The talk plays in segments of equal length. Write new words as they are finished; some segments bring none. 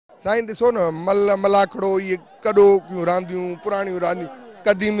साईं ॾिसो न मलाखड़ो ये कॾो क्यों रांदियूं पुराणियूं रांदियूं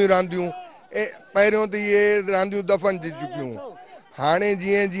क़दीमी रांदियूं पहिरियों त इहे रांदियूं दफ़न थी चुकियूं। हाणे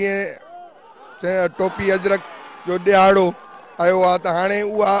जीअं जीअं टोपी अजरक जो ॾियारो आयो आहे त हाणे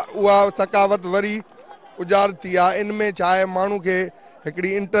उहा सकावत वरी उजाड़ थी आहे। इन में छा आहे माण्हू खे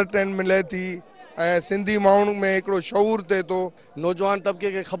हिकिड़ी इंटरटेन मिले थी ऐं सिंधी माण्हुनि में हिकिड़ो शऊर थिए थो। नौजवान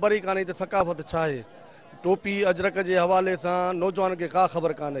तबके खे ख़बर ई कान्हे त सकाफ़त छा आहे। टोपी अजरक जे हवाले सां नौजवान खे का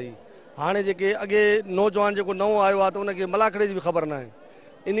ख़बर कान हुई। हाणे जेके अॻे नौजवान जेको नओं आयो आहे त उनखे मलाखड़े जी बि ख़बर न आहे।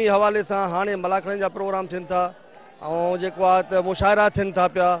 इन हवाले सां हाणे मलाखड़े जा प्रोग्राम थियनि था ऐं जेको आहे त मुशाइरा थियनि था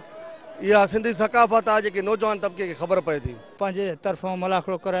पिया। इहा सिंधी सकाफ़त आहे जेके नौजवान तबके खे ख़बर पए थी। पंहिंजे तरफ़ां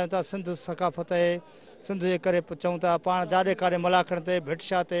मलाखड़ो करायूं था। सिंध सकाफ़त आहे, सिंध जे करे चऊं था पाण जाॾे काॾे मलाखण ते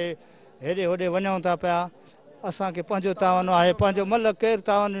भिटशा ते हेॾे होॾे वञूं था पिया। असांखे पंहिंजो तावन आहे, पंहिंजो मल केरु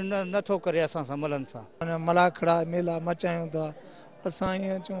तावन नथो करे असां सां मलनि सां। मलाखड़ा मेला मचायूं था। असां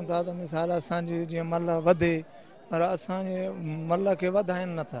ईअं चऊं था त मिसाल असांजी जीअं मल वधे पर असांजे मल खे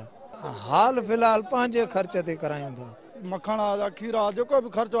वधाइनि नथा। हाल फ़िलहालु पंहिंजे ख़र्च ते करायूं था। मखण या खीरा जेको बि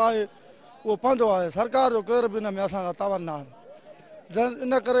ख़र्चो आहे उहो पंहिंजो आहे। सरकार जो केर बि हिन में असांजा तावन न आहे।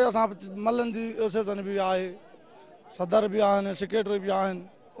 इन करे असां मलनि जी एसोसिएशन बि आहे, सदर बि आहिनि, सेक्रेटरी बि आहिनि।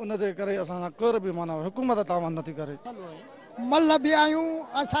 उनजे करे असां केर बि माना हुकूमत तावन नथी करे। मल बि आहियूं,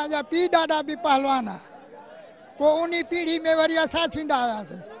 असांजा पीउ ॾाॾा बि पहलवान आहे। पोइ उन पीढ़ी में वरी असां थींदा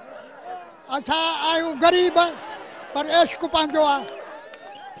आयासीं। असां आहियूं ग़रीब पर इश्क़ पंहिंजो आहे।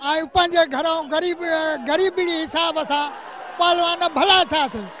 आहियूं पंहिंजे घरों ग़रीबी हिसाब सां पहलवान भला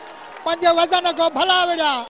थियासीं। पंहिंजे वज़न खां भला विढ़िया।